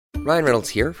Ryan Reynolds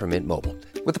here from Mint Mobile.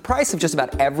 With the price of just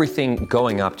about everything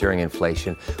going up during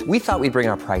inflation, we thought we'd bring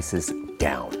our prices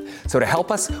down. So to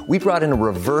help us, we brought in a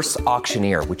reverse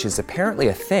auctioneer, which is apparently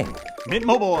a thing. Mint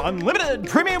Mobile Unlimited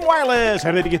Premium Wireless.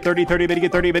 How to get 30, 30, bit to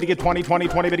get 30, bit to get 20, 20,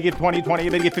 20, bit to get 20, 20,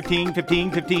 bit to get 15,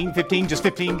 15, 15, 15, just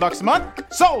 $15 a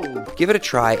month? Sold! Give it a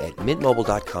try at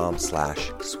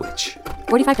mintmobile.com/switch.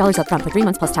 $45 up front for 3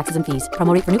 months plus taxes and fees.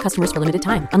 Promo rate for new customers for limited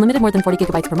time. Unlimited more than 40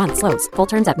 gigabytes per month. Slows full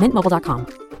terms at mintmobile.com.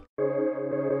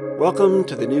 Welcome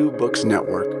to the New Books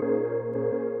Network.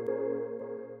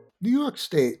 New York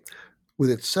State,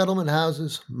 with its settlement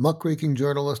houses, muckraking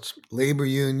journalists, labor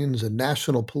unions, and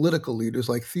national political leaders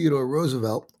like Theodore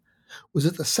Roosevelt, was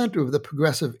at the center of the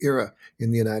progressive era in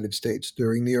the United States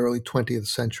during the early 20th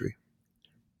century.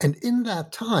 And in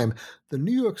that time, the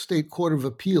New York State Court of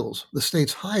Appeals, the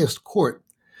state's highest court,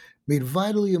 made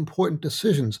vitally important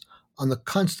decisions on the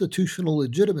constitutional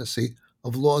legitimacy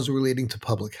of laws relating to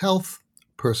public health,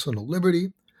 personal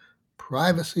liberty,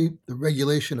 privacy, the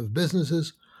regulation of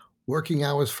businesses, working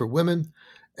hours for women,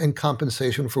 and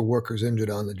compensation for workers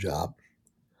injured on the job.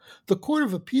 The Court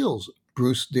of Appeals,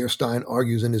 Bruce Dearstyne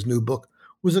argues in his new book,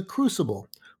 was a crucible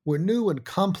where new and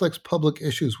complex public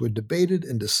issues were debated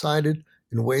and decided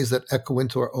in ways that echo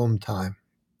into our own time.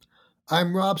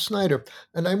 I'm Rob Snyder,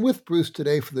 and I'm with Bruce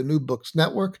today for the New Books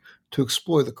Network to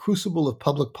explore the crucible of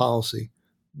public policy,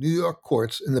 New York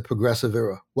courts in the progressive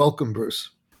era. Welcome, Bruce.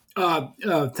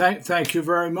 Thank you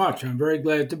very much. I'm very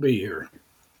glad to be here.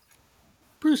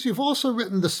 Bruce, you've also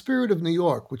written The Spirit of New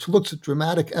York, which looks at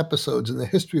dramatic episodes in the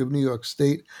history of New York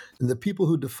State and the people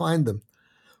who defined them.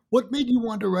 What made you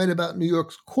want to write about New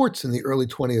York's courts in the early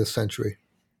 20th century?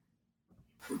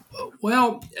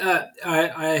 Well,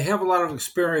 I have a lot of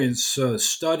experience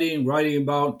studying, writing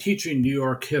about, teaching New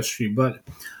York history, but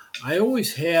I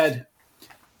always had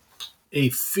a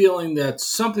feeling that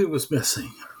something was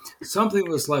missing, something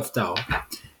was left out,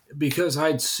 because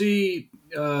I'd see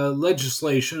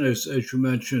legislation, as you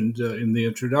mentioned in the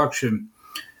introduction,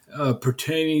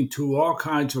 pertaining to all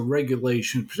kinds of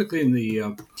regulation, particularly in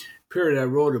the period I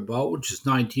wrote about, which is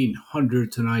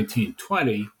 1900 to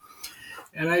 1920.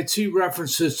 And I'd see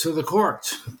references to the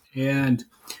courts, and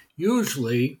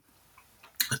usually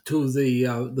to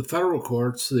the federal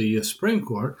courts, the Supreme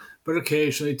Court, but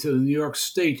occasionally to the New York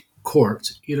State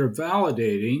courts, either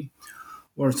validating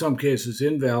or in some cases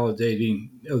invalidating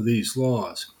of these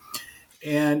laws.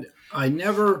 And I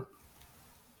never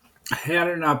had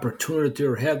an opportunity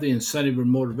or had the incentive or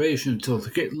motivation to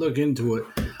look into it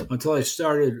until I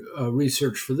started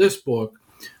research for this book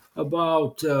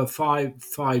about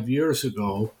five years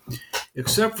ago,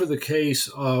 except for the case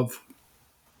of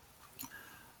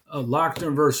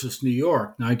Lochner versus New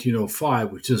York,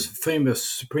 1905, which is a famous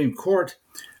Supreme Court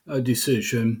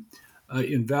decision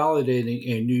invalidating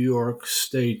a New York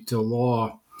State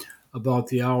law about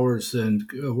the hours and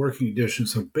working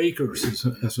conditions of bakers,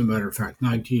 as a matter of fact,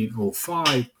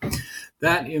 1905.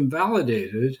 That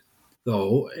invalidated,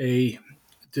 though, a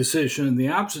decision in the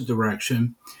opposite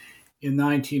direction in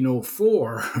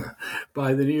 1904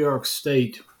 by the New York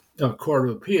State Court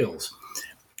of Appeals.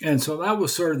 And so that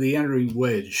was sort of the entering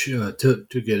wedge to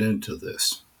get into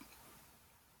this.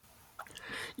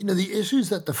 You know, the issues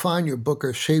that define your book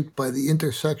are shaped by the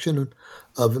intersection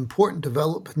of important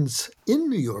developments in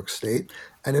New York State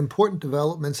and important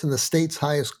developments in the state's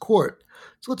highest court.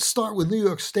 So let's start with New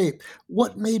York State.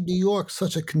 What made New York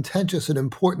such a contentious and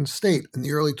important state in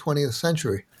the early 20th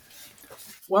century?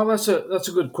 Well, that's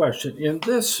a good question. In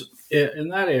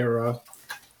that era,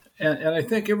 and I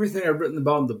think everything I've written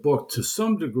about in the book to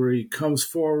some degree comes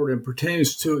forward and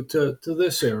pertains to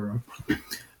this era.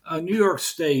 New York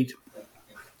State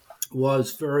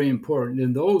was very important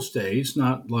in those days,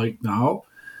 not like now.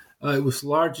 It was the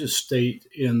largest state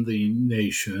in the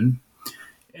nation,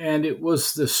 and it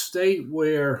was the state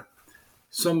where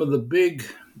some of the big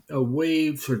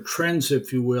waves or trends,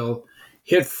 if you will,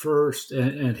 hit first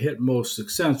and hit most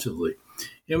extensively.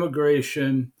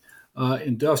 Immigration,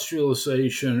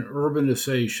 industrialization,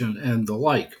 urbanization, and the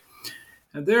like.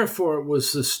 And therefore, it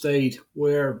was the state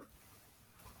where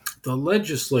the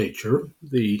legislature,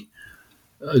 the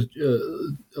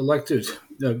elected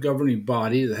governing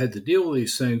body that had to deal with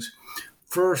these things,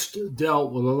 first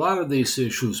dealt with a lot of these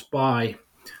issues by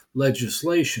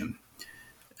legislation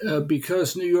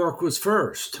because New York was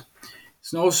first.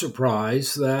 It's no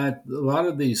surprise that a lot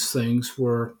of these things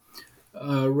were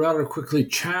rather quickly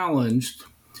challenged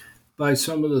by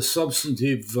some of the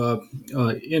substantive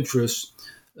interests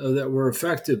that were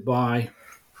affected by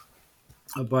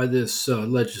this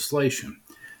legislation.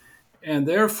 And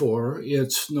therefore,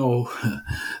 it's no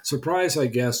surprise, I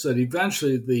guess, that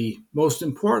eventually the most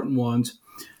important ones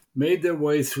made their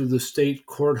way through the state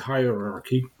court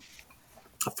hierarchy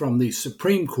from the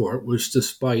Supreme Court, which,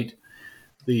 despite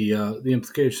the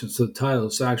implications of the title,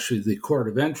 is actually the court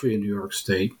of entry in New York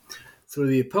State, through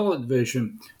the appellate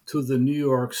division to the New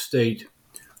York State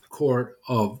Court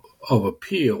of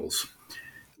Appeals,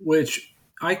 which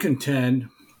I contend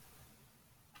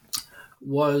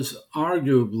was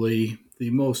arguably the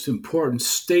most important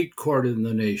state court in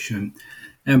the nation,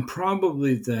 and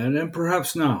probably then, and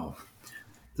perhaps now,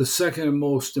 the second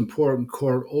most important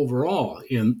court overall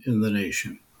in the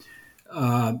nation.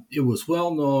 It was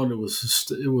well known. It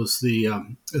was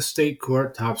the state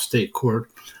court, top state court,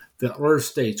 that other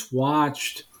states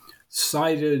watched,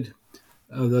 cited,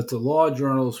 that the law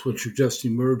journals, which were just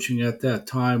emerging at that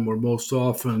time, were most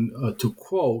often to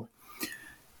quote.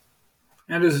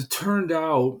 And as it turned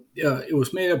out, it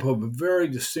was made up of a very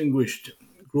distinguished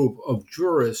group of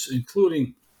jurists,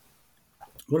 including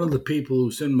one of the people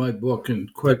who's in my book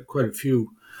and quite a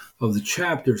few of the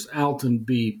chapters, Alton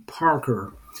B.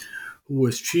 Parker, who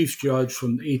was chief judge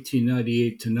from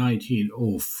 1898 to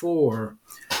 1904,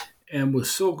 and was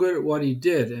so good at what he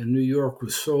did, and New York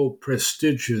was so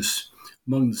prestigious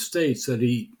among the states that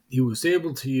he was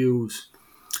able to use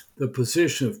the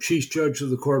position of chief judge of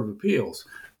the Court of Appeals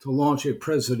to launch a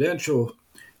presidential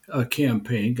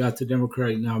campaign, got the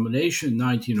Democratic nomination in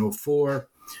 1904,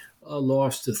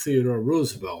 lost to Theodore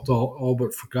Roosevelt, all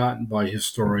but forgotten by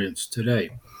historians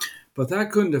today. But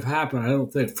that couldn't have happened, I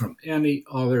don't think, from any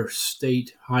other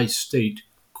high state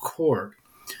court.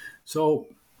 So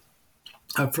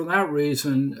for that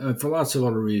reason, for lots of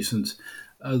other reasons,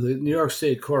 the New York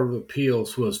State Court of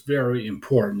Appeals was very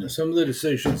important. And some of the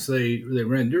decisions they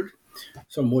rendered,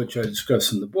 some of which I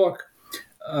discuss in the book,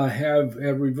 have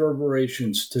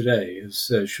reverberations today,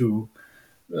 as you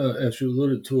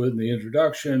alluded to in the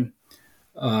introduction.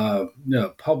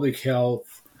 Public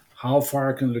health, how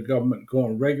far can the government go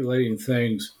in regulating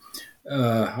things?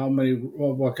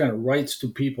 What kind of rights do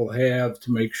people have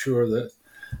to make sure that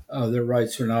their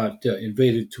rights are not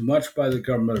invaded too much by the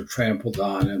government or trampled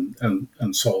on,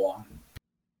 and so on.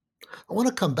 I want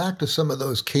to come back to some of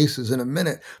those cases in a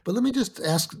minute, but let me just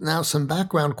ask now some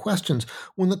background questions.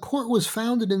 When the court was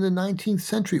founded in the 19th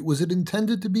century, was it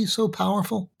intended to be so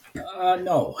powerful?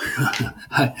 No,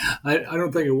 I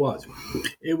don't think it was.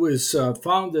 It was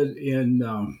founded in,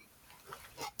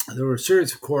 there were a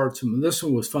series of courts, and this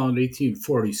one was founded in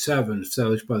 1847,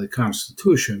 established by the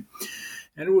Constitution,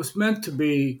 and it was meant to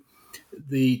be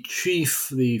the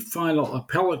final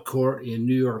appellate court in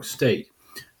New York State,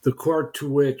 the court to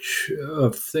which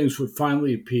things would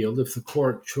finally appeal if the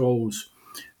court chose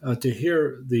to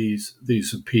hear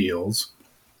these appeals.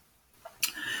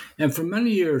 And for many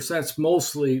years, that's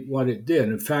mostly what it did.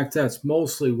 In fact, that's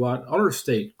mostly what other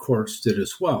state courts did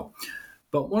as well.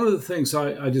 But one of the things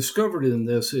I discovered in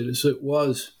this is it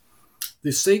was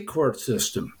the state court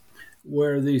system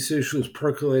where these issues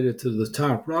percolated to the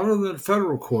top, rather than the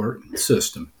federal court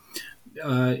system.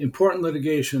 Important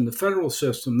litigation in the federal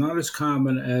system, not as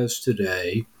common as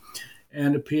today,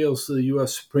 and appeals to the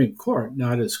U.S. Supreme Court,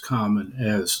 not as common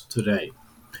as today.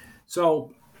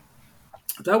 So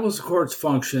that was the court's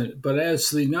function, but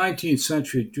as the 19th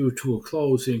century drew to a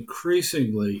close,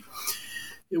 increasingly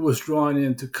it was drawn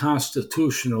into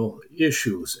constitutional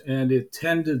issues, and it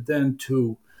tended then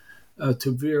to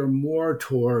veer more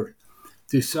toward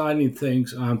deciding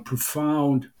things on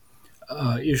profound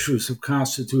issues of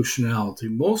constitutionality,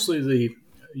 mostly the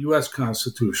U.S.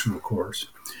 Constitution, of course,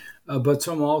 but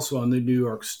some also on the New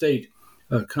York State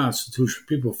Constitution.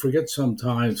 People forget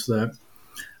sometimes that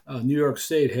New York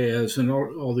State has, and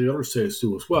all the other states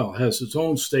do as well, has its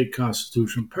own state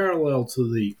constitution parallel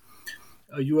to the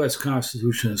U.S.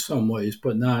 Constitution in some ways,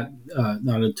 but not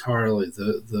entirely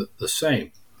the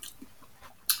same.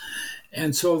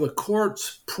 And so the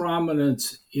court's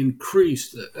prominence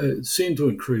seemed to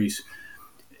increase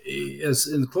as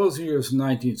in the closing years of the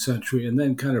 19th century, and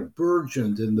then kind of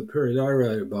burgeoned in the period I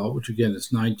write about, which again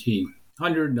is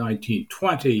 1900,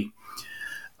 1920,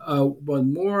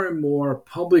 when more and more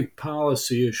public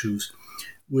policy issues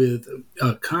with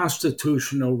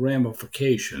constitutional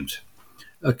ramifications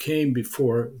came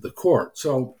before the court.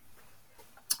 So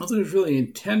I think it was really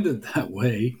intended that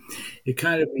way. It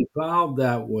kind of evolved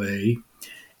that way.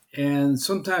 And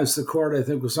sometimes the court, I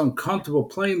think, was uncomfortable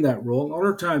playing that role. And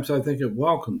other times, I think it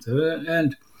welcomed it.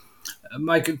 And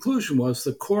my conclusion was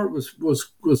the court was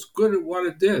good at what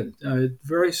it did. It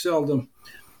very seldom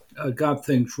got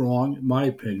things wrong, in my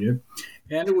opinion.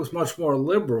 And it was much more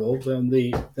liberal than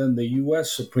the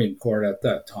U.S. Supreme Court at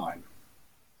that time.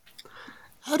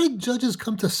 How did judges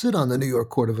come to sit on the New York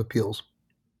Court of Appeals?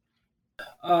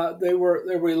 They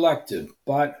were elected,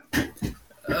 but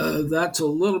That's a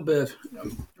little bit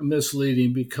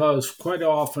misleading because quite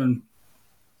often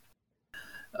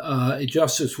a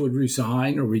justice would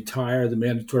resign or retire, the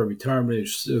mandatory retirement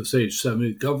age of age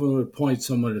 70. The government would appoint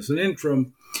someone as an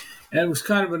interim, and it was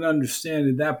kind of an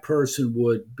understanding that person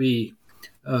would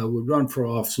run for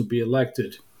office and be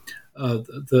elected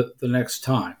the next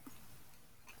time.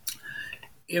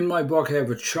 In my book, I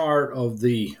have a chart of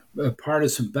the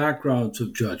partisan backgrounds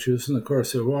of judges, and of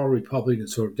course, they were all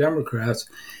Republicans or Democrats,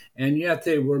 and yet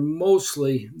they were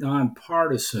mostly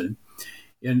nonpartisan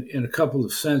in a couple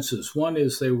of senses. One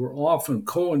is they were often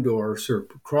co-endorsed or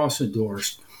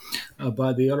cross-endorsed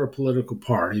by the other political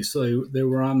parties. So they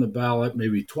were on the ballot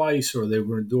maybe twice, or they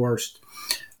were endorsed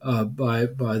by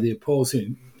the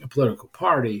opposing political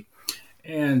party.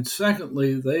 And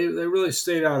secondly, they really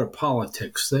stayed out of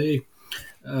politics. They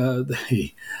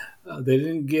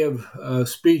didn't give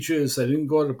speeches. They didn't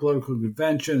go to political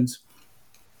conventions.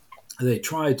 They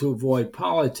tried to avoid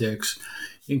politics,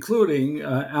 including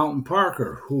Alton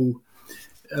Parker, who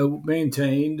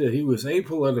maintained that he was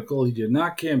apolitical. He did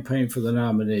not campaign for the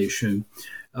nomination.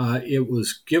 It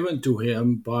was given to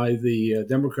him by the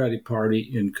Democratic Party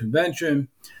in convention.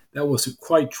 That wasn't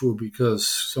quite true because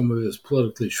some of his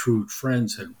politically shrewd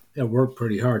friends had worked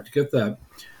pretty hard to get that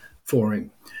for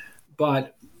him.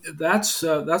 But that's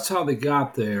how they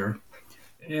got there,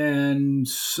 and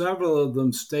several of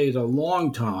them stayed a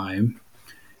long time.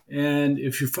 And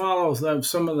if you follow them,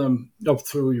 some of them up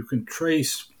through, you can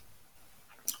trace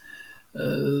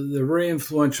the very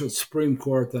influential Supreme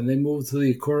Court. Then they move to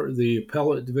the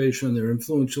appellate division. They're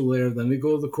influential there. Then they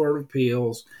go to the Court of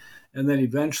Appeals, and then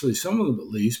eventually, some of them at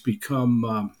least,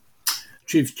 become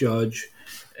chief judge.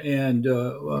 And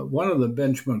one of them,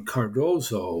 Benjamin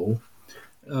Cardozo,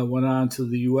 went on to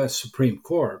the U.S. Supreme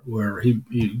Court, where he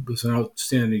was an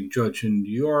outstanding judge in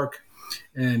New York,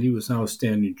 and he was an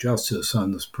outstanding justice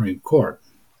on the Supreme Court.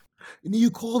 You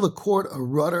call the court a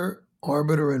rudder,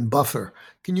 arbiter, and buffer.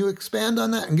 Can you expand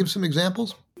on that and give some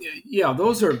examples? Yeah,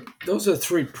 those are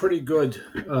three pretty good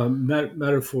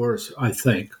metaphors, I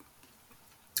think.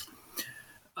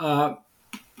 For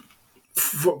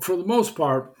the most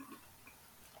part,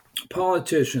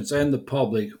 politicians and the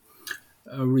public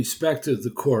respected the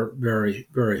court very,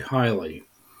 very highly.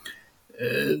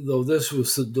 Though this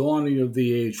was the dawning of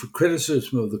the age for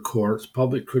criticism of the courts,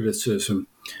 public criticism,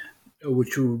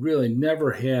 which you really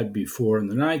never had before in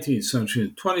the 19th century. In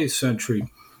the 20th century,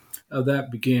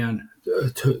 that began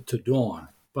to dawn.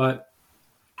 But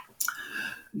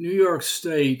New York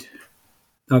State,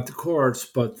 not the courts,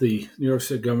 but the New York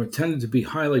State government tended to be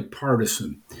highly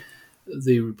partisan.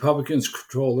 The Republicans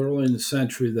controlled early in the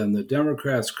century, then the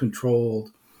Democrats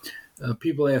controlled.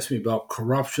 People ask me about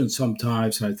corruption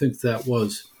sometimes, and I think that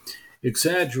was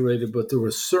exaggerated, but there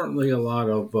was certainly a lot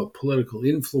of political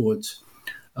influence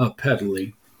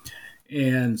peddling.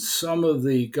 And some of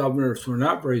the governors were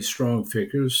not very strong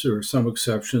figures. There were some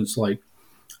exceptions, like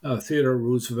Theodore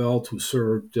Roosevelt, who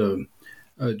served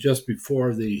just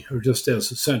as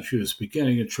the century was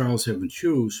beginning, and Charles Evans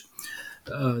Hughes,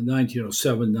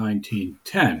 1907,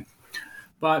 1910.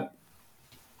 But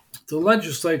the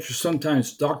legislature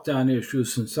sometimes ducked on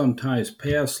issues and sometimes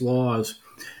passed laws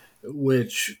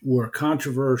which were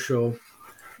controversial.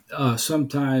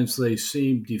 Sometimes they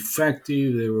seemed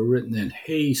defective. They were written in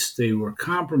haste. They were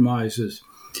compromises.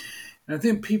 And I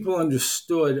think people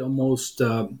understood almost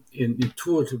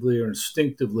intuitively or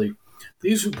instinctively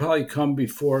these would probably come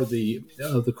before the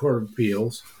Court of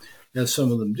Appeals, as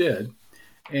some of them did.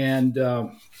 And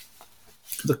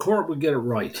the court would get it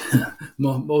right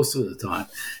most of the time.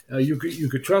 You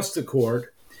could trust the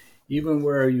court, even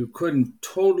where you couldn't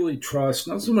totally trust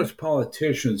not so much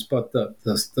politicians, but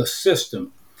the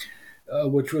system,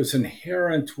 which was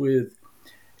inherent with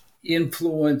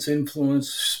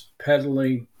influence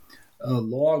peddling,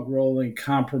 log rolling,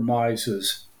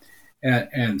 compromises,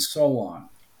 and so on.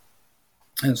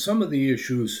 And some of the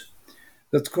issues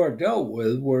that the court dealt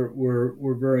with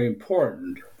were very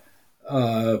important,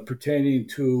 pertaining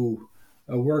to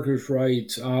workers'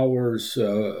 rights, hours,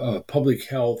 public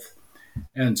health,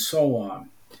 and so on.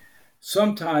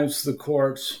 Sometimes the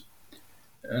courts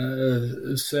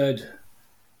said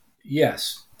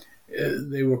yes.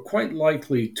 They were quite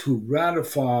likely to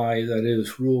ratify, that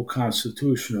is, rule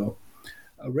constitutional,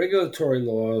 regulatory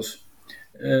laws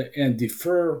and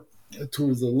defer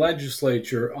to the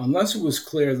legislature unless it was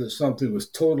clear that something was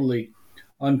totally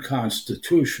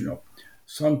unconstitutional.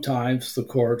 Sometimes the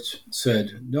courts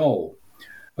said no.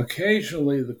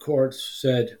 Occasionally the courts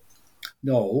said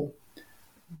no,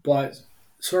 but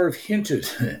sort of hinted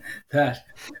that,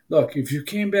 look, if you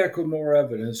came back with more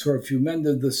evidence or if you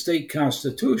amended the state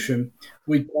constitution,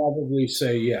 we'd probably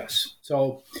say yes.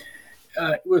 So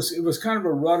it was kind of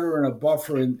a rudder and a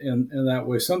buffer in that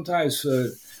way. Sometimes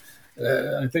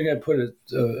I think I put it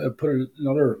in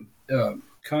another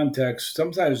context.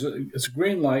 Sometimes it's a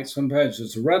green light, sometimes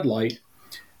it's a red light,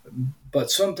 but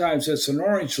sometimes it's an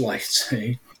orange light,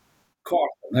 say,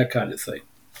 caution, that kind of thing.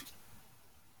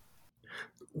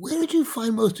 Where did you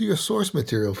find most of your source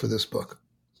material for this book?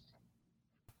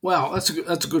 Well, that's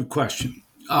a good question.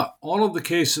 All of the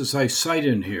cases I cite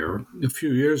in here, a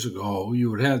few years ago, you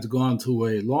would have to go onto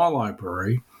a law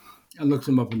library and look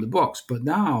them up in the books. But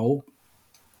now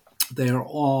they are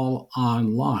all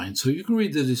online. So you can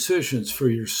read the decisions for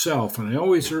yourself. And I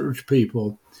always urge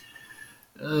people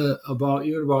about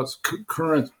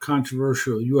current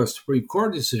controversial U.S. Supreme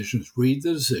Court decisions, read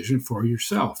the decision for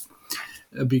yourself.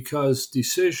 Because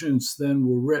decisions then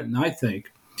were written, I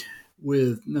think,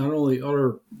 with not only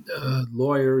other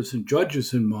lawyers and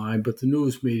judges in mind, but the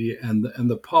news media and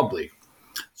the public.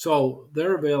 So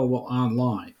they're available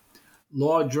online.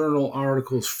 Law journal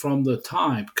articles from the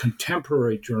time,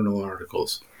 contemporary journal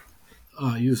articles,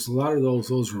 used a lot of those.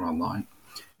 Those are online.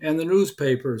 And the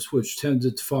newspapers, which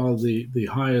tended to follow the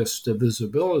highest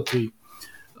visibility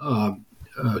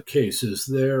cases,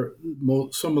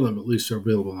 some of them at least are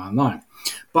available online.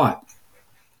 But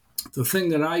the thing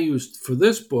that I used for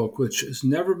this book, which has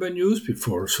never been used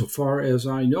before, so far as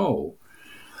I know,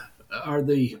 are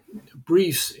the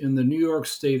briefs in the New York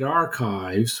State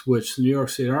Archives, which the New York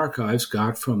State Archives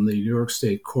got from the New York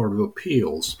State Court of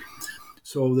Appeals.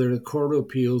 So they're the Court of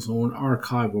Appeals' own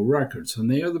archival records,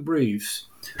 and they are the briefs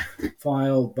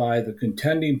filed by the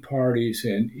contending parties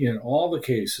in all the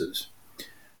cases,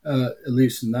 at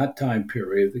least in that time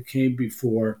period, that came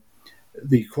before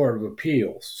the Court of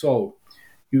Appeals. So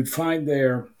you'd find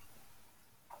there,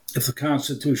 if the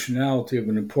constitutionality of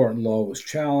an important law was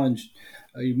challenged,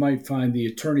 you might find the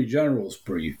Attorney General's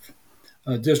brief,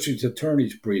 District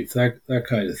Attorney's brief, that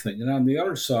kind of thing. And on the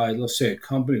other side, let's say a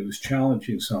company was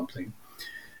challenging something,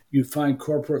 you'd find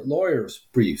corporate lawyers'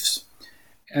 briefs.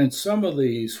 And some of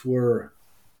these were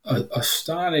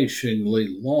astonishingly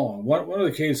long. One of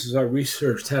the cases I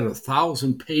researched had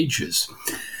 1,000 pages.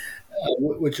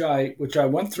 Which I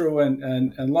went through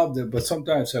and loved it, but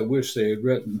sometimes I wish they had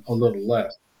written a little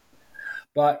less.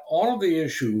 But all of the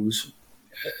issues,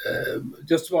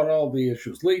 just about all of the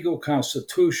issues, legal,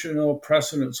 constitutional,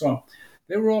 precedent, and so on,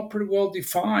 they were all pretty well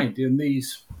defined in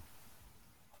these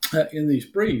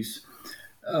briefs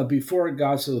before it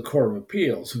got to the Court of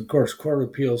Appeals. And of course, Court of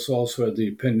Appeals also had the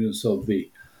opinions of the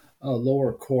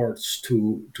lower courts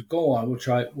to go on, which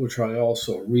I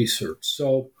also researched.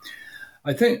 So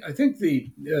I think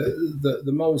the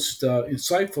most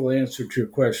insightful answer to your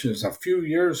question is a few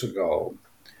years ago,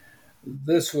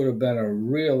 this would have been a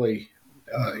really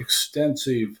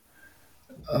extensive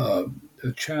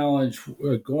challenge,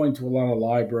 going to a lot of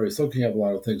libraries, looking at a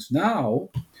lot of things. Now,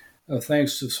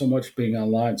 thanks to so much being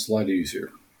online, it's a lot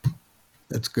easier.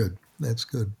 That's good. That's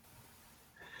good.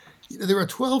 There are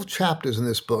 12 chapters in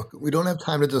this book. We don't have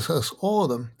time to discuss all of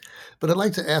them, but I'd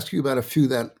like to ask you about a few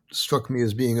that struck me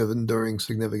as being of enduring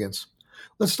significance.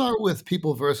 Let's start with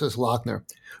People versus Lochner.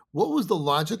 What was the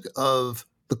logic of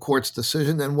the court's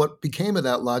decision, and what became of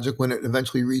that logic when it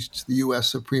eventually reached the U.S.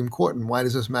 Supreme Court, and why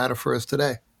does this matter for us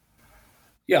today?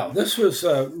 Yeah, this was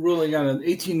ruling on an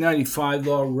 1895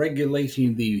 law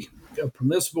regulating the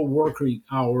permissible working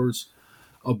hours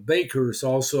of bakers,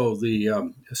 also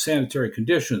the sanitary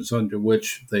conditions under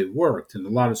which they worked, and a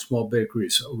lot of small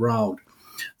bakeries around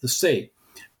the state.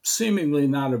 Seemingly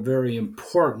not a very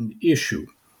important issue,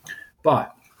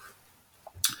 but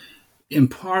in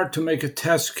part to make a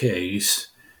test case,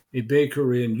 a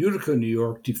baker in Utica, New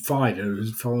York, defied it. It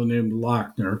was a fellow named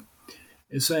Lochner,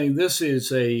 is saying this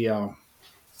is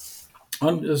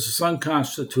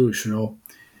unconstitutional.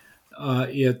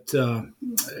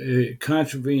 It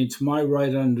contravenes my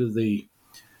right under the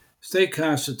state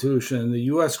constitution and the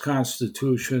U.S.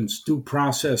 Constitution's due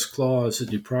process clause. It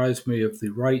deprives me of the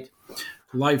right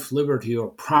to life, liberty, or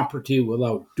property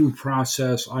without due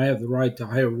process. I have the right to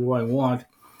hire who I want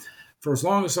for as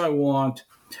long as I want,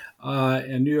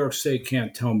 and New York State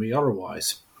can't tell me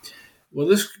otherwise. Well,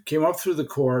 this came up through the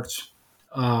courts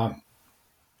and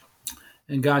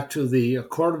got to the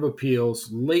Court of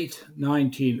Appeals late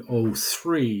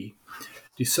 1903,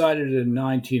 decided in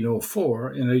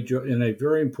 1904 in a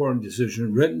very important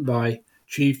decision written by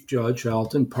Chief Judge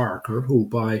Alton Parker, who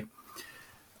by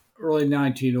early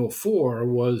 1904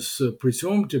 was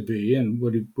presumed to be, and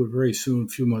would very soon, a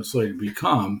few months later,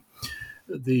 become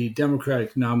the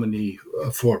Democratic nominee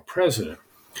for president.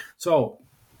 So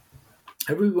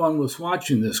everyone was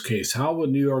watching this case. How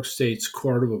would New York State's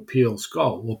Court of Appeals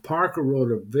go? Well, Parker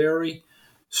wrote a very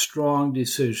strong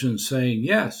decision saying,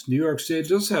 yes, New York State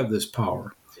does have this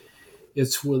power.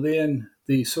 It's within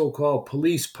the so-called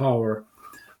police power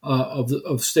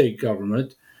of state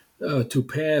government to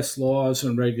pass laws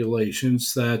and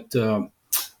regulations that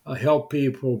help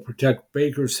people protect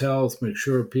bakers' health, make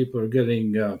sure people are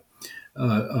getting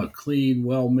clean,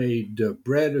 well-made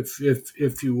bread,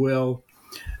 if you will.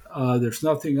 There's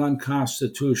nothing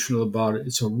unconstitutional about it.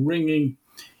 It's a ringing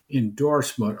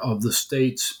endorsement of the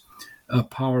state's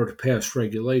power to pass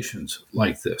regulations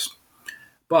like this.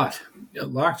 But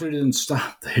Lochner didn't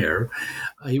stop there.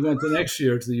 He went the next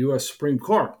year to the U.S. Supreme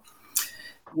Court,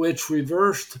 which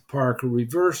reversed Parker,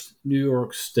 reversed New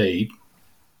York State.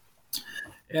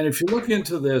 And if you look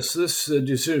into this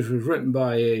decision was written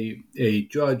by a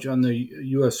judge on the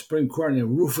U.S. Supreme Court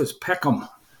named Rufus Peckham,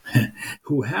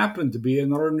 who happened to be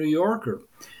another New Yorker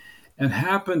and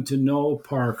happened to know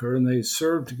Parker, and they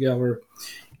served together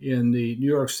in the New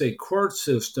York State court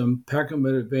system. Peckham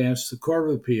had advanced to the Court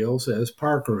of Appeals, as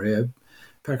Parker had.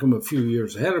 Peckham a few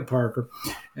years ahead of Parker,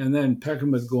 and then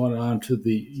Peckham had gone on to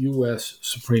the U.S.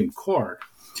 Supreme Court.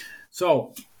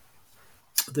 So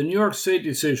the New York State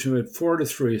decision had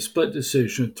 4-3, a split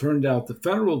decision. It turned out the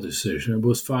federal decision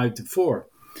was 5-4,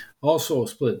 also a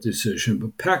split decision.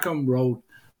 But Peckham wrote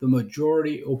the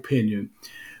majority opinion,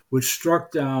 which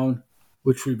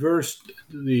reversed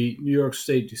the New York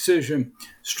State decision,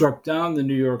 struck down the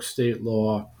New York State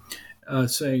law,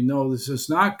 saying, no, this is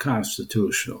not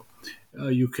constitutional.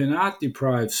 You cannot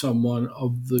deprive someone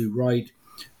of the right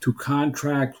to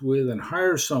contract with and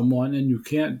hire someone, and you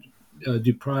can't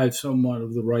deprive someone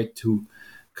of the right to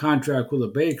contract with a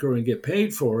baker and get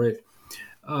paid for it.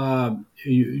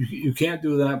 You can't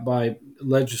do that by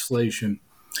legislation.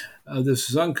 This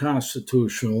is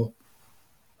unconstitutional.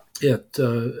 It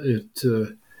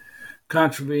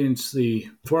contravenes the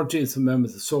 14th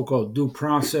Amendment, the so-called Due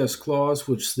Process Clause,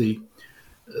 which the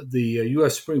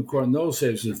U.S. Supreme Court in those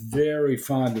days was very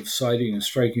fond of citing and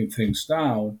striking things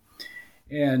down.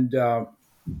 And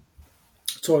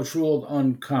so it's ruled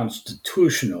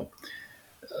unconstitutional.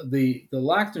 The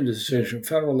Lochner decision,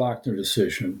 federal Lochner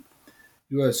decision,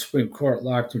 U.S. Supreme Court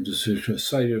Lochner decision, is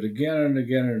cited again and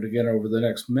again and again over the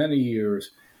next many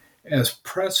years as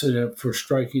precedent for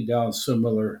striking down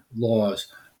similar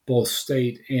laws, both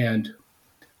state and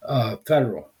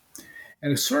federal.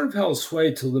 And it sort of held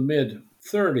sway till the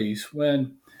mid-30s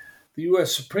when the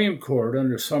U.S. Supreme Court,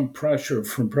 under some pressure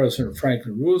from President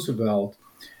Franklin Roosevelt,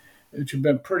 which had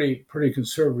been pretty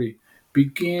conservative,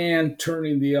 began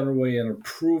turning the other way and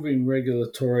approving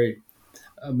regulatory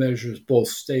measures, both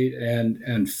state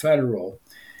and federal.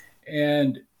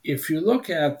 And if you look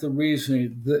at the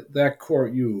reasoning that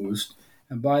court used,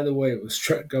 and by the way, it was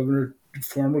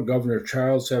former Governor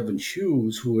Charles Evans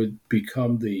Hughes, who had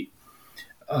become the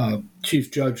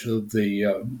Chief Justice of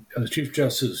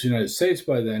the United States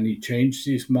by then. He changed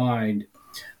his mind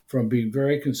from being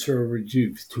very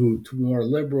conservative to more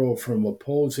liberal, from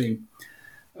opposing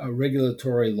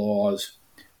regulatory laws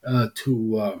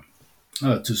to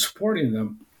supporting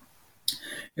them.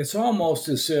 It's almost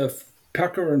as if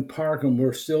Peckham and Parker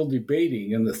were still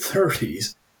debating in the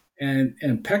 30s,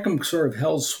 and Peckham sort of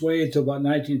held sway until about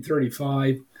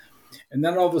 1935, and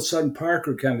then all of a sudden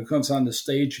Parker kind of comes on the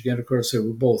stage again. Of course, they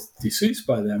were both deceased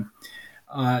by then,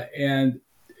 and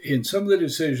in some of the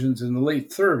decisions in the late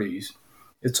 30s,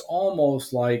 it's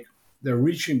almost like they're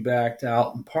reaching back to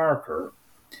Alton Parker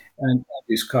and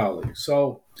his colleagues.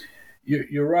 So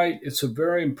you're right. It's a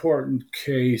very important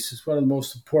case. It's one of the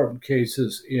most important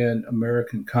cases in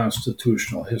American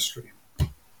constitutional history.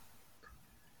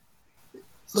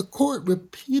 The court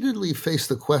repeatedly faced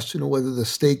the question of whether the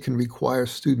state can require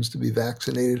students to be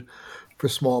vaccinated for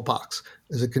smallpox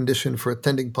as a condition for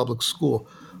attending public school.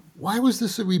 Why was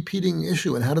this a repeating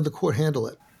issue, and how did the court handle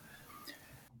it?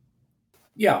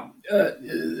 Yeah,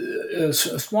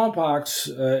 smallpox,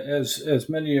 as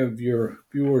many of your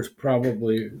viewers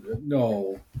probably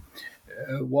know,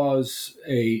 was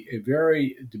a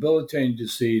very debilitating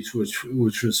disease which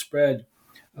was spread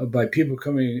by people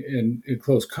coming in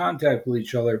close contact with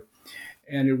each other,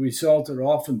 and it resulted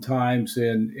oftentimes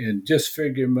in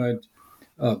disfigurement,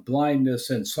 blindness,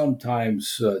 and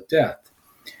sometimes death.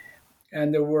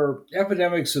 And there were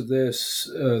epidemics of this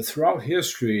throughout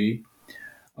history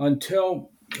until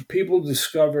people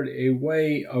discovered a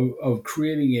way of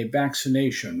creating a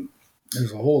vaccination.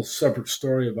 There's a whole separate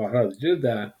story about how they did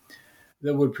that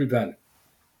would prevent it.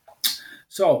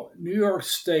 So New York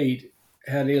State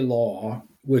had a law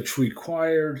which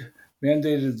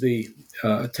mandated the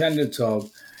attendance of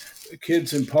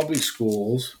kids in public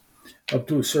schools up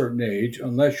to a certain age,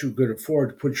 unless you could afford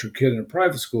to put your kid in a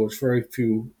private school, which very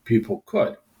few people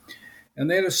could. And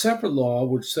they had a separate law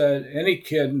which said any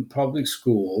kid in public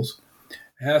schools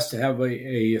has to have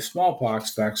a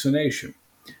smallpox vaccination.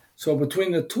 So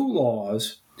between the two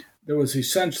laws, there was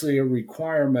essentially a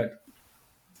requirement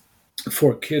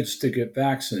for kids to get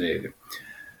vaccinated.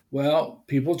 Well,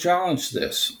 people challenged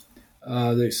this.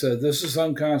 They said this is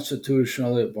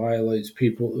unconstitutional. It violates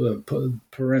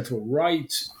parental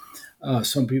rights.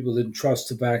 Some people didn't trust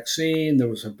the vaccine. There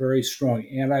was a very strong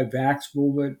anti-vax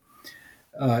movement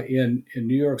in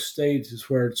New York State is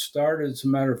where it started. As a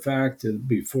matter of fact,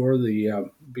 before the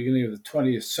beginning of the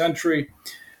 20th century,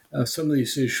 some of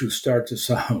these issues start to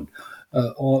sound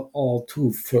all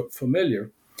too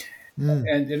familiar.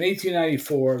 And in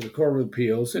 1894, the Court of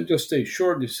Appeals, in just a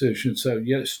short decision, said,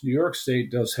 yes, New York State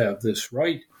does have this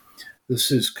right. This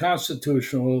is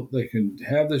constitutional. They can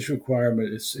have this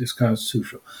requirement. It's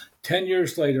constitutional. 10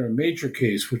 years later, a major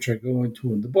case, which I go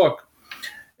into in the book,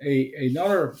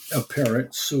 another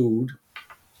parent sued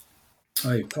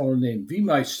a fellow named V.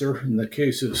 Meister, and the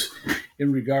case is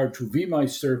in regard to V.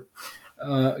 Meister,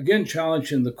 again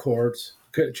challenging the courts,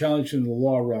 challenging the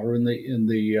law rather in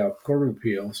the Court of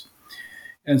Appeals,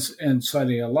 and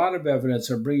citing a lot of evidence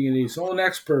and bringing his own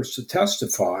experts to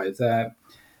testify that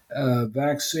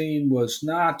vaccine was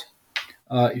not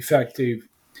effective,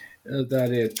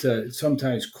 that it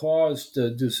sometimes caused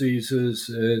diseases,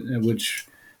 which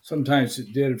sometimes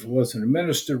it did if it wasn't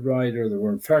administered right or there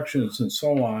were infections and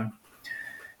so on.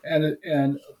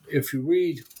 And if you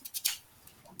read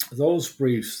those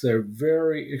briefs, they're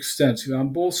very extensive on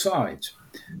both sides.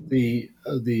 The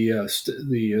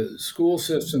school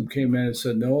system came in and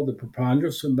said, no, the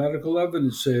preponderance of medical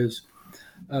evidence is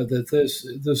that this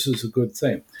is a good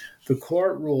thing. The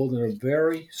court ruled in a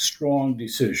very strong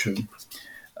decision.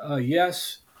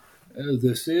 Yes,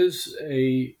 this is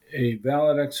a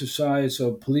valid exercise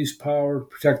of police power to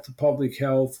protect the public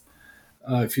health.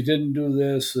 If you didn't do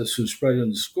this, this would spread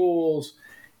in the schools.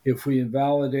 If we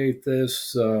invalidate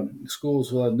this,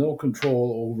 schools will have no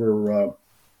control over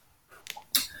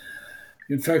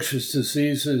infectious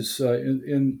diseases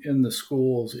in the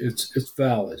schools. It's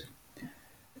valid.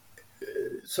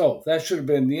 So that should have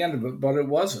been the end of it, but it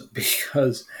wasn't,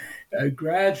 because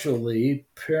gradually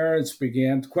parents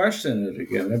began to question it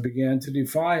again and began to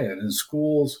defy it, and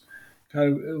schools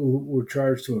kind of were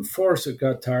charged to enforce it,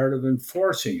 got tired of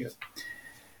enforcing it.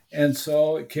 And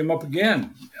so it came up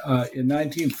again in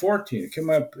 1914. It came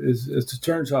up, as it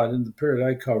turns out, in the period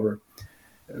I cover,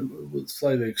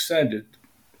 slightly extended,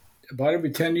 about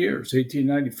every 10 years,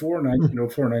 1894,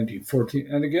 1904, 1914.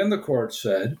 And again, the court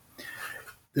said,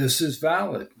 this is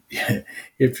valid.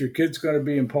 If your kid's going to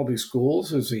be in public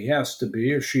schools, as he has to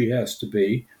be or she has to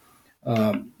be,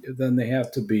 then they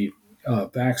have to be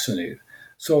vaccinated.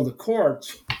 So the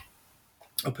courts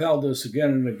upheld this again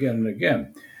and again and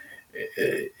again.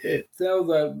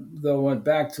 Though went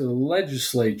back to the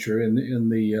legislature in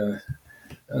the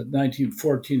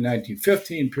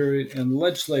 1914-1915 period, and the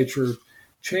legislature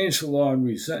changed the law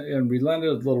and relented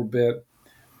a little bit.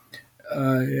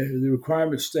 The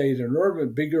requirement stayed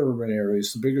in bigger urban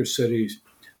areas, the bigger cities.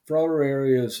 For other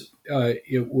areas,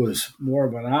 it was more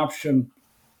of an option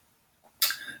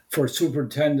for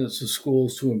superintendents of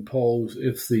schools to impose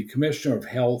if the Commissioner of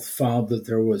Health found that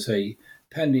there was a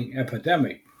pending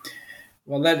epidemic.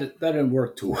 Well, that didn't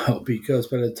work too well, because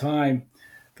by the time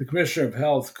the Commissioner of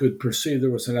Health could perceive there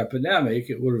was an epidemic,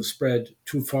 it would have spread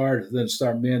too far to then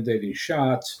start mandating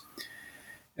shots.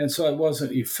 And so it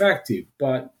wasn't effective.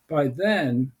 But by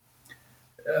then,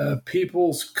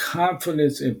 people's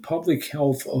confidence in public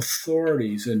health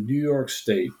authorities in New York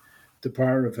State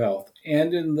Department of Health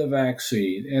and in the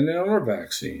vaccine and in other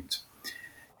vaccines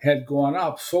had gone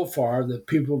up so far that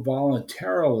people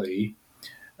voluntarily,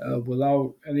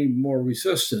 without any more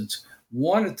resistance,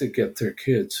 wanted to get their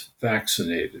kids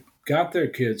vaccinated, got their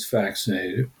kids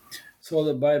vaccinated, so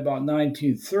that by about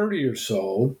 1930 or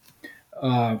so,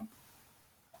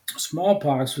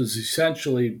 smallpox was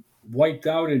essentially wiped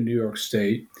out in New York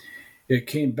State. It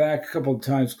came back a couple of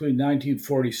times, including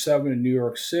 1947 in New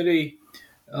York City.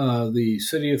 The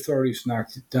city authorities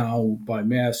knocked it down by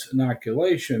mass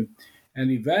inoculation,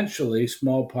 and eventually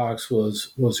smallpox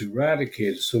was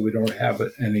eradicated, so we don't have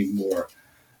it anymore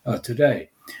today.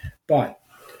 But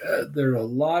there are a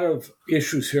lot of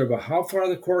issues here about how far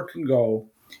the court can go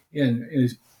in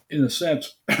a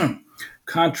sense,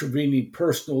 contravening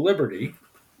personal liberty,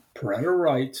 parental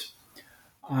rights,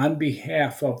 on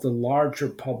behalf of the larger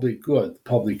public good,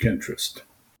 public interest.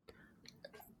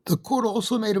 The court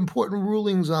also made important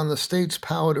rulings on the state's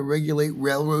power to regulate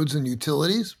railroads and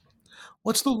utilities.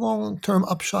 What's the long-term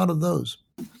upshot of those?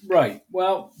 Right.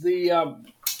 Well, the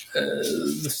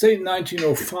state in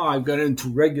 1905 got into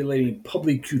regulating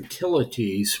public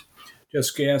utilities,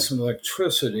 just gas and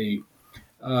electricity,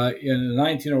 in a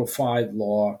 1905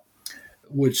 law,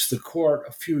 which the court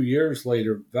a few years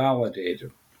later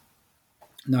validated,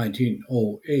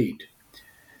 1908.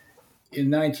 In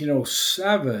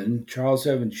 1907, Charles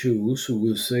Evans Hughes, who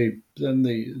was then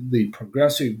the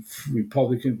progressive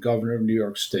Republican governor of New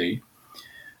York State,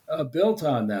 built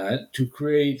on that to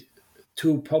create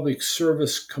two public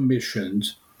service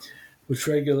commissions, which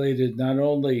regulated not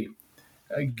only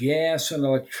gas and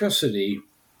electricity,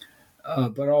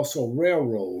 but also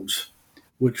railroads,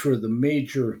 which were the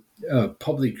major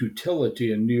public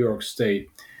utility in New York State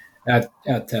at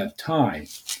that time.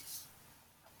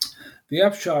 The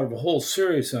upshot of a whole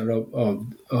series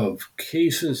of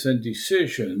cases and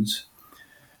decisions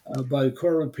by the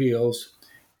Court of Appeals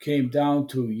came down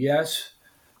to, yes,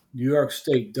 New York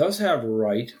State does have a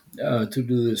right to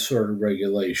do this sort of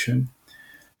regulation.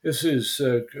 This is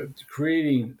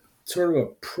creating sort of a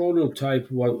prototype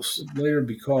of what will later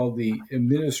be called the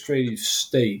administrative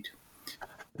state,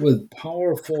 with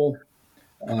powerful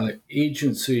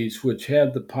agencies which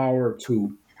had the power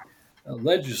to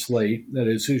legislate, that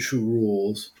is, issue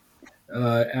rules,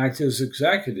 act as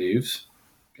executives,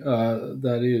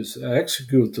 that is,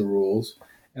 execute the rules,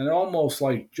 and almost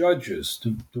like judges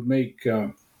to make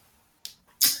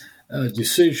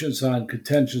decisions on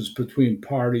contentions between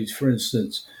parties, for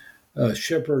instance,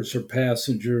 shippers or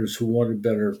passengers who wanted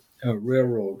better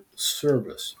railroad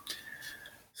service.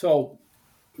 So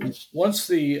once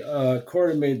the court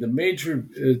had made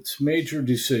its major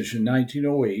decision,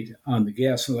 1908, on the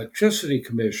Gas and Electricity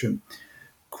Commission,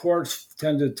 courts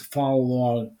tended to follow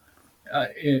along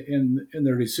in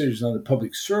their decisions on the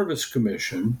Public Service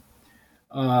Commission.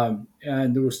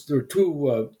 And there were two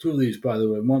of these, by the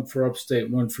way, one for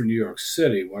upstate, one for New York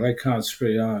City. What I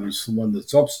concentrate on is the one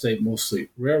that's upstate, mostly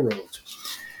railroads.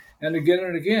 And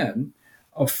again,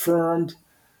 affirmed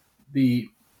the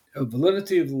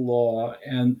validity of the law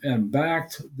and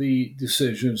backed the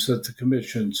decisions that the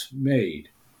commissions made.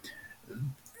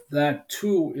 That,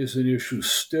 too, is an issue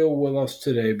still with us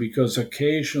today, because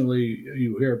occasionally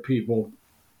you hear people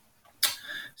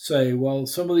say, well,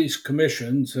 some of these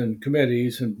commissions and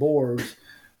committees and boards,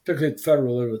 particularly at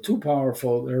federal level, are too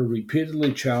powerful. They're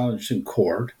repeatedly challenged in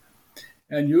court.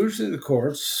 And usually the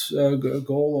courts go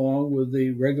along with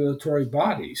the regulatory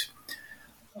bodies.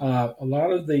 A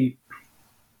lot of the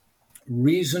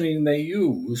reasoning they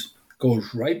use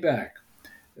goes right back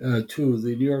to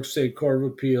the New York State Court of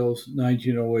Appeals,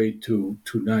 1908 to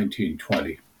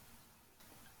 1920.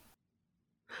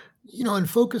 You know, in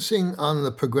focusing on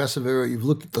the progressive era, you've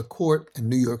looked at the court and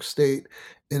New York State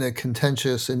in a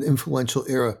contentious and influential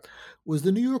era. Was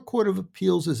the New York Court of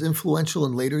Appeals as influential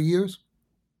in later years?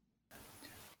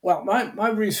 Well, my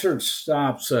research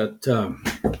stops at around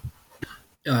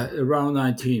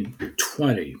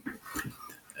 1920.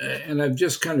 And I've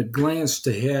just kind of glanced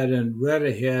ahead and read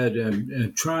ahead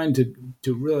and trying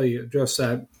to really address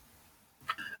that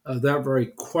very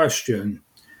question.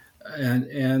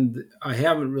 And I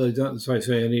haven't really done, as I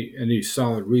say, any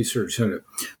solid research on it.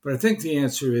 But I think the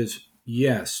answer is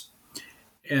yes.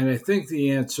 And I think the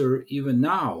answer even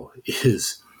now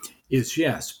is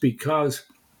yes, because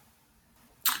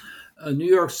New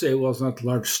York State, well, it's not a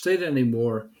large state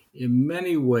anymore, in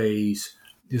many ways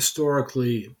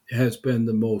historically has been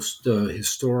the most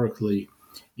historically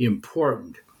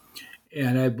important.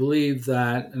 And I believe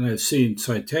that, and I've seen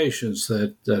citations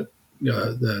that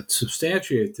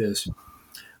substantiate this.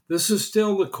 This is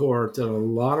still the court that a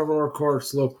lot of our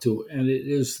courts look to, and it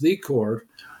is the court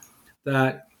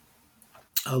that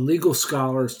legal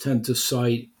scholars tend to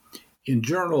cite in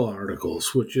journal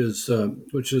articles, which is an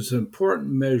important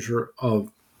measure of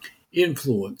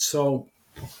influence. So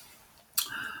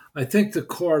I think the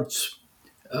court's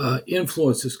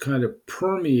influence has kind of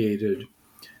permeated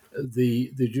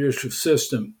the judicial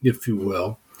system, if you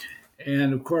will.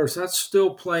 And of course, that's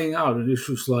still playing out in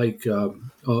issues like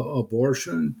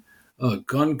abortion,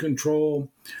 gun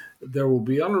control. There will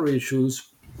be other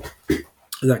issues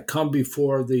that come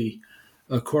before the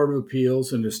Court of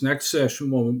Appeals in this next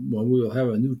session when we will have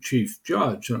a new chief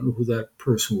judge. I don't know who that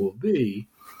person will be,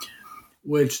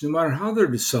 which, no matter how they're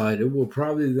decided, will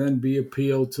probably then be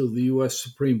appealed to the U.S.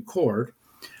 Supreme Court,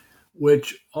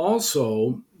 which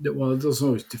also, well, it doesn't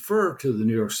always defer to the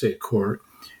New York State Court.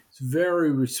 It's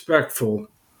very respectful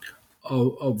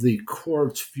of the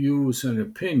court's views and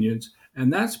opinions,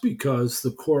 and that's because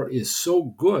the court is so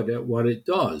good at what it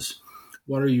does.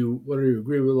 Whether you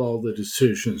agree with all the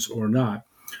decisions or not,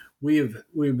 we've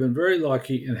been very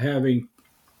lucky in having,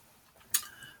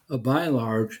 by and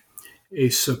large, a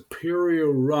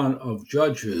superior run of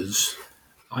judges,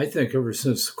 I think, ever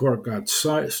since the court got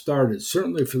started,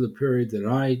 certainly for the period that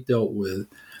I dealt with,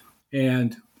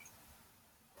 and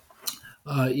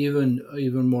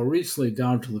even more recently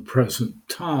down to the present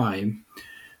time,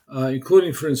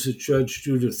 including, for instance, Judge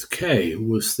Judith Kaye, who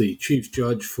was the chief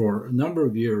judge for a number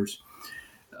of years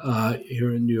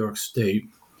here in New York State.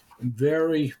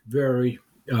 Very, very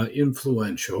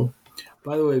influential.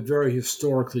 By the way, very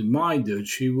historically minded.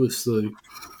 She was the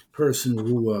person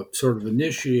who sort of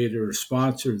initiated or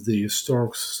sponsored the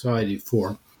Historical Society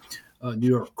for New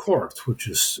York Courts, which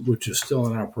is still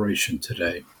in operation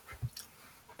today.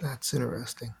 That's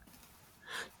interesting.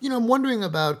 I'm wondering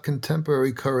about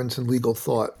contemporary currents in legal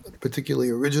thought, particularly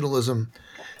originalism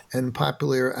and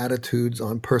popular attitudes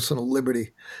on personal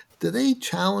liberty. Do they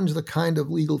challenge the kind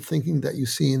of legal thinking that you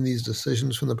see in these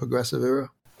decisions from the progressive era?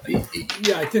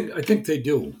 Yeah, I think they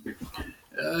do.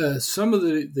 Some of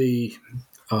the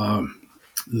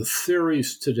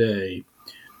theories today,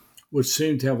 which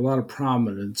seem to have a lot of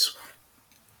prominence,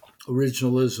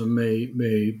 originalism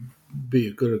may be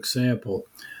a good example.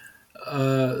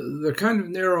 They're kind of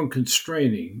narrow and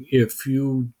constraining. If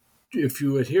you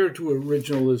adhere to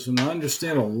originalism, I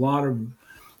understand a lot of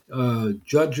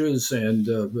judges and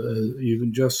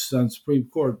even justices on the Supreme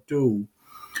Court do.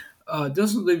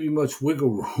 Doesn't leave you much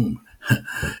wiggle room,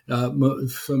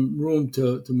 some room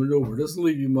to maneuver. Doesn't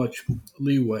leave you much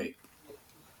leeway.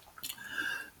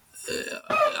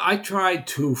 I tried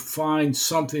to find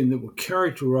something that would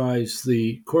characterize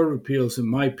the Court of Appeals in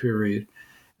my period,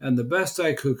 and the best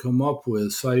I could come up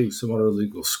with, citing some other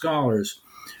legal scholars,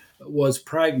 was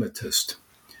pragmatist.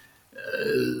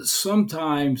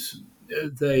 Sometimes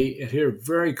they adhere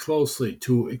very closely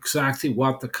to exactly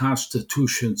what the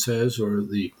Constitution says, or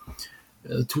the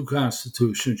two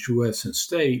constitutions, U.S. and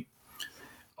state.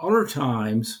 Other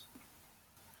times,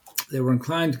 they were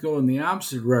inclined to go in the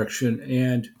opposite direction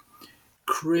and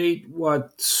create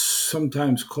what's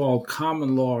sometimes called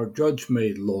common law or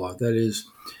judge-made law. That is,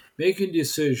 making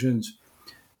decisions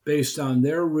based on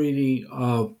their reading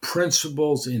of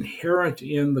principles inherent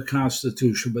in the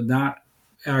Constitution, but not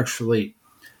actually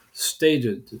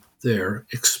stated there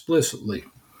explicitly.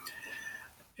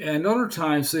 And other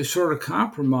times they sort of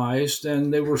compromised,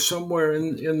 and they were somewhere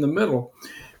in the middle,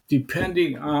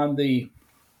 depending on the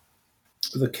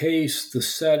case, the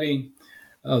setting,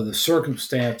 the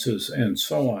circumstances, and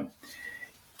so on.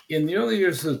 In the early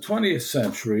years of the 20th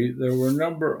century, there were a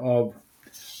number of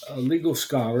legal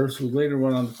scholars who later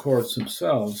went on the courts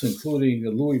themselves, including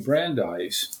Louis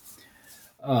Brandeis,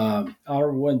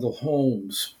 R. Wendell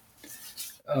Holmes,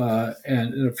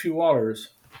 and a few others,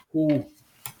 who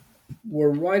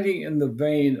were writing in the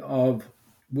vein of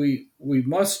we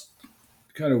must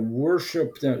kind of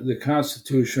worship the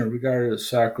Constitution regarded as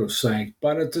sacrosanct,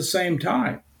 but at the same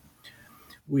time,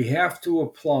 we have to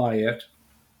apply it.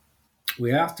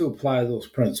 We have to apply those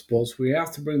principles. We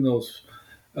have to bring those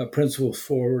principles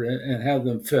forward and have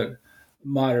them fit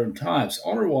modern times.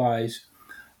 Otherwise,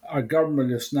 our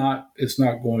government is not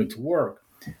going to work.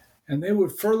 And they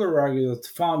would further argue that the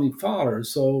founding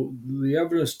fathers, though the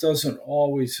evidence doesn't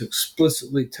always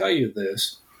explicitly tell you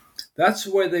this, that's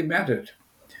the way they meant it.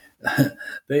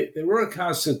 They wrote a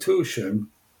constitution,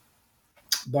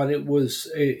 but it was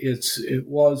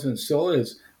and still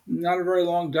is not a very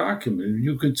long document.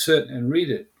 You could sit and read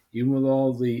it, even with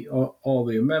all the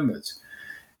amendments.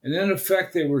 And in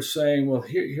effect, they were saying, well,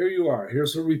 here you are.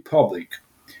 Here's a republic.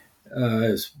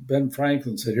 As Ben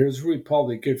Franklin said, here's a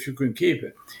republic if you can keep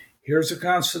it. Here's a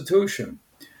constitution.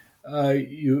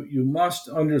 You must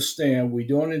understand we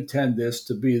don't intend this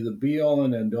to be the be-all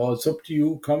and end-all. It's up to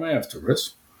you, come after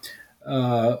us,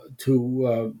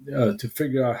 to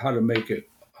figure out how to make it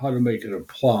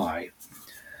apply.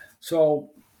 So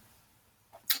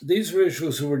these are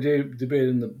issues that were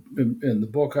debated in the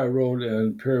book I wrote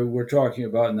and the period we're talking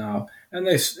about now, and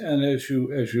as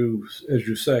you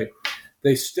say,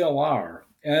 they still are,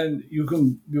 and you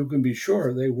can be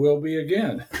sure they will be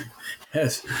again,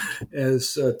 as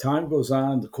time goes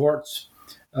on. The courts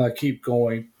keep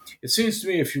going. It seems to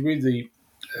me, if you read the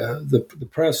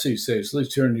press these days, at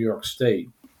least here in New York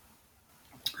State,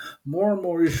 more and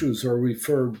more issues are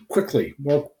referred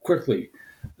more quickly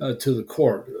to the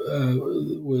court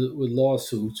with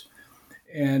lawsuits.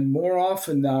 And more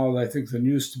often now, I think than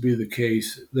used to be the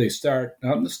case, they start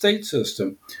not in the state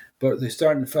system, but they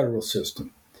start in the federal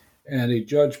system. And a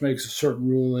judge makes a certain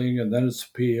ruling, and then it's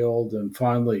appealed, and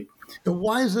finally. And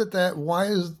why is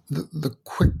the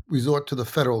quick resort to the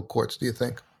federal courts, do you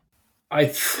think? I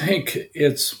think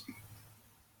it's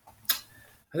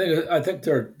I think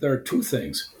there are two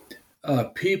things.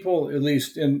 People, at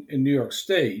least in New York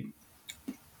State,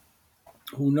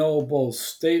 who know both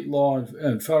state law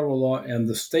and federal law and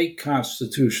the state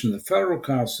constitution, the federal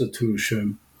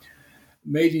constitution,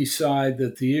 may decide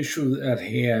that the issue at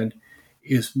hand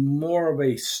is more of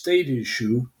a state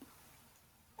issue,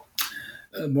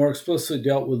 more explicitly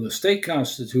dealt with in the state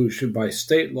constitution by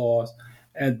state laws,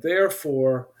 and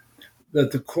therefore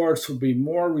that the courts will be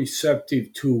more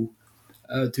receptive to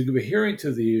give a hearing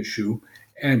to the issue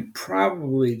and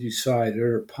probably decide it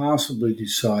or possibly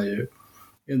decide it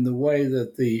in the way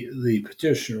that the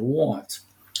petitioner wants.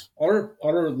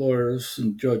 Other lawyers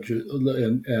and judges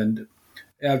and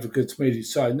advocates may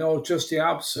decide, no, just the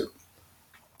opposite.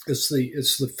 It's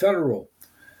the federal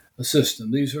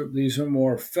system. These are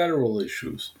more federal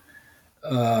issues,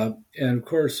 and of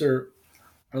course there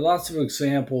are lots of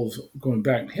examples going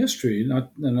back in history,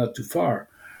 not too far.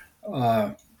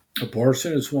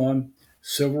 Abortion is one,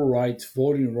 civil rights,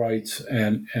 voting rights,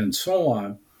 and so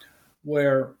on,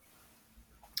 where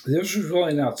this is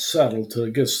really not settled till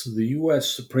it gets to the U.S.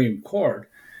 Supreme Court,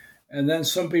 and then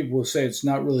some people will say it's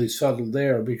not really settled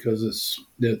there because it's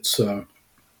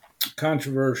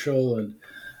controversial and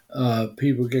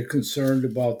people get concerned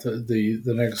about the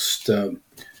next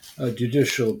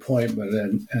judicial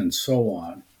appointment and so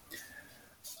on.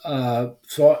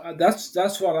 So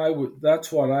that's what I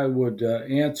would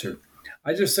answer.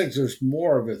 I just think there's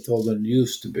more of it though than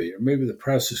used to be, or maybe the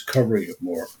press is covering it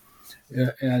more.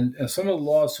 And some of the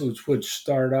lawsuits which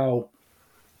start out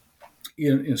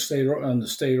on the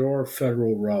state or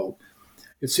federal route,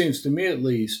 it seems to me at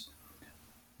least,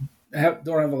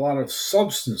 don't have a lot of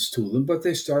substance to them, but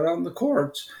they start out in the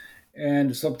courts,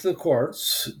 and it's up to the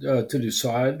courts to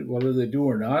decide whether they do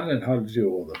or not and how to deal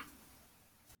with them.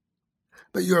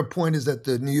 But your point is that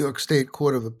the New York State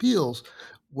Court of Appeals,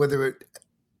 whether it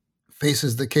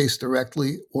faces the case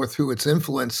directly or through its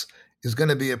influence, is going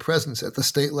to be a presence at the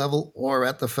state level or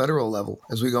at the federal level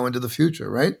as we go into the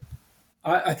future, right?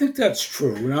 I think that's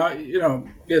true. Now,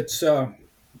 it's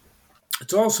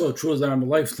also true that I'm a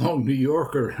lifelong New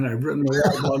Yorker, and I've written a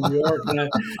lot about New York,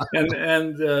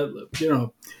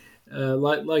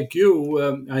 like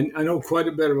you, I know quite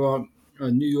a bit about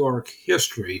New York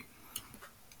history.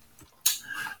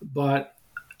 But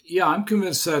yeah, I'm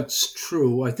convinced that's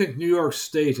true. I think New York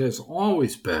State has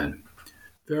always been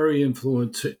very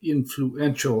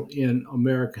influential in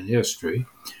American history.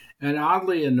 And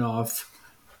oddly enough,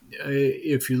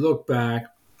 if you look back,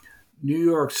 New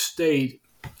York State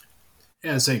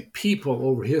as a people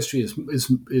over history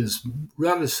is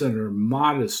reticent or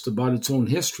modest about its own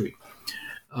history.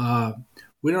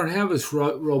 We don't have as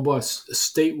robust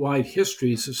statewide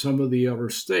histories as some of the other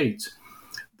states,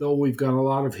 though we've got a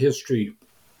lot of history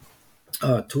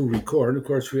to record. Of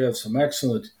course, we have some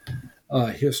excellent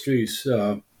histories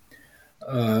of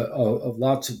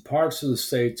lots of parts of the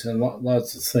states and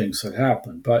lots of things that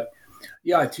happen. But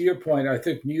yeah, to your point, I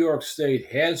think New York State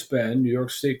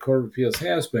Court of Appeals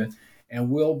has been, and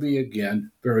will be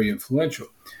again, very influential.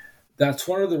 That's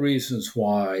one of the reasons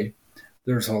why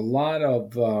there's a lot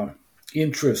of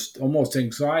interest, almost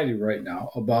anxiety right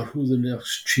now, about who the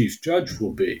next chief judge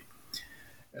will be.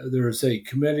 There's a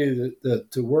committee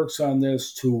that works on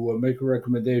this to make a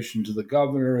recommendation to the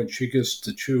governor, and she gets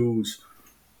to choose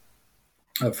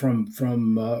from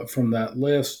that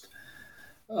list.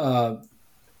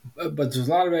 But there's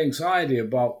a lot of anxiety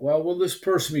about, well, will this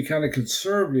person be kind of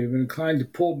conservative and inclined to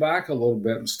pull back a little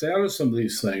bit and stay out of some of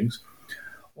these things,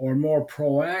 or more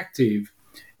proactive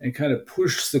and kind of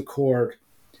push the court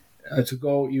to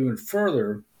go even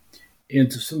further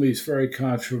into some of these very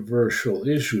controversial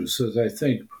issues, as I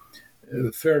think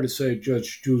fair to say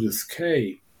Judge Judith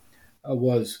Kaye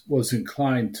was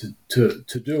inclined to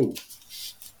do.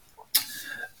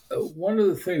 One of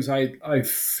the things I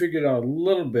figured out a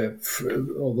little bit,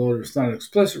 although there's not an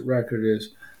explicit record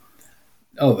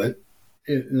of it,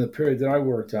 in the period that I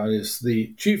worked on, is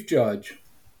the chief judge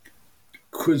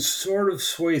could sort of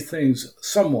sway things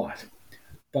somewhat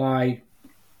by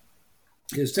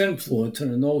his influence,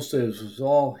 and in those days it was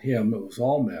all him, it was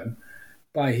all men,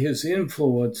 by his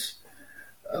influence,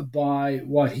 by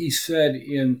what he said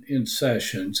in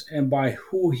sessions, and by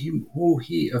who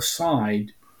he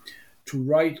assigned to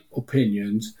write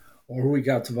opinions, or who he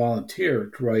got to volunteer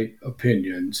to write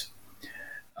opinions.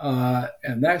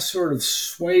 And that sort of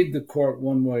swayed the court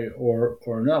one way or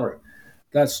another.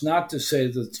 That's not to say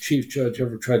that the chief judge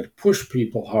ever tried to push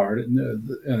people hard.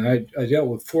 And I dealt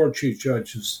with 4 chief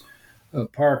judges,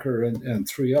 Parker and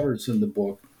 3 others in the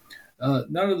book.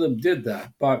 None of them did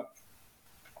that. But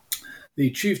the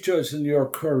chief judge in the New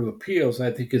York Court of Appeals,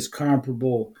 I think, is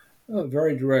comparable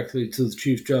very directly to the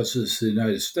Chief Justice of the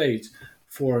United States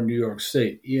for New York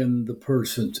State in the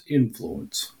person's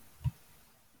influence.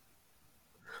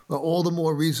 Well, all the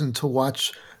more reason to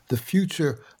watch the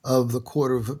future of the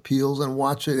Court of Appeals and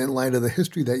watch it in light of the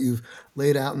history that you've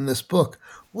laid out in this book.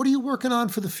 What are you working on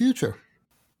for the future?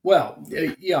 Well,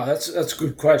 yeah, that's a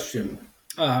good question.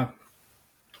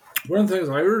 One of the things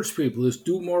I urge people is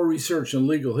do more research in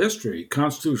legal history,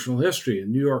 constitutional history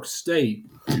in New York State.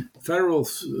 Federal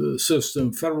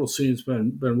system, federal scene's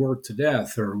been worked to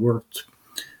death or worked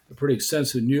pretty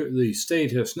extensive. The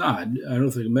state has not. I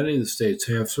don't think many of the states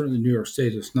have. Certainly New York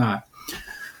State has not.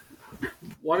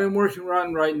 What I'm working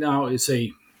on right now is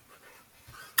a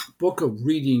book of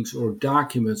readings or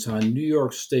documents on New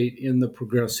York State in the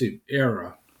Progressive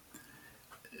Era.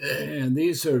 And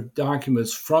these are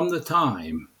documents from the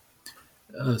time.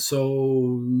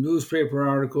 So newspaper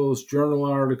articles, journal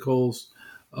articles,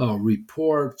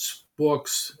 reports,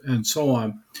 books, and so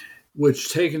on,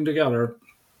 which taken together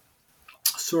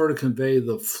sort of convey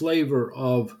the flavor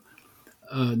of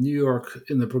New York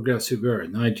in the Progressive Era,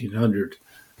 1900,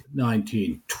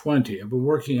 1920. I've been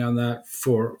working on that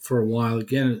for a while.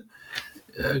 Again,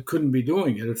 I couldn't be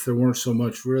doing it if there weren't so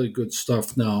much really good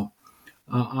stuff now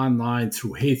online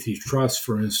through Hathi Trust,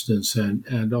 for instance,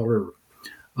 and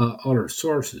other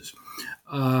sources.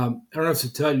 I don't have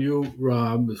to tell you,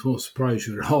 Rob, this won't surprise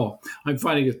you at all. I'm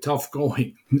finding it tough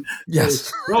going.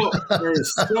 Yes.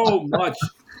 There's so much.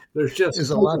 There's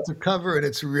a lot to cover, and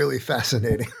it's really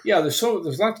fascinating. Yeah, there's a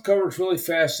lot to cover. It's really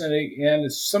fascinating,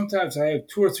 and sometimes I have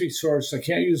 2 or 3 sources. I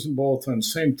can't use them both on the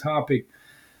same topic,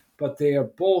 but they are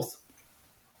both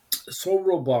so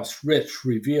robust, rich,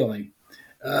 revealing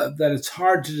that it's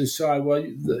hard to decide. Well,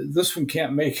 this one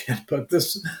can't make it, but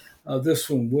this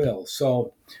one will.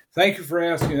 So, thank you for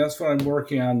asking. That's what I'm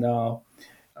working on now.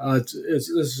 This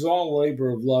is all a labor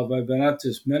of love. I've been at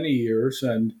this many years,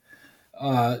 and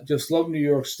just love New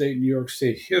York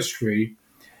State history,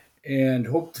 and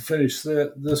hope to finish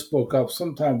this book up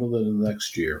sometime within the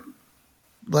next year.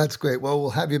 That's great. Well, we'll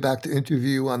have you back to interview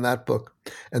you on that book.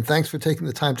 And thanks for taking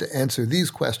the time to answer these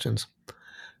questions.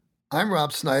 I'm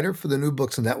Rob Snyder for the New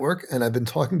Books Network, and I've been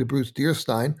talking to Bruce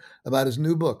Dierstein about his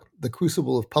new book, The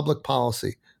Crucible of Public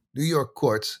Policy, New York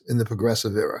Courts in the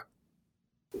Progressive Era.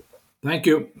 Thank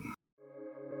you.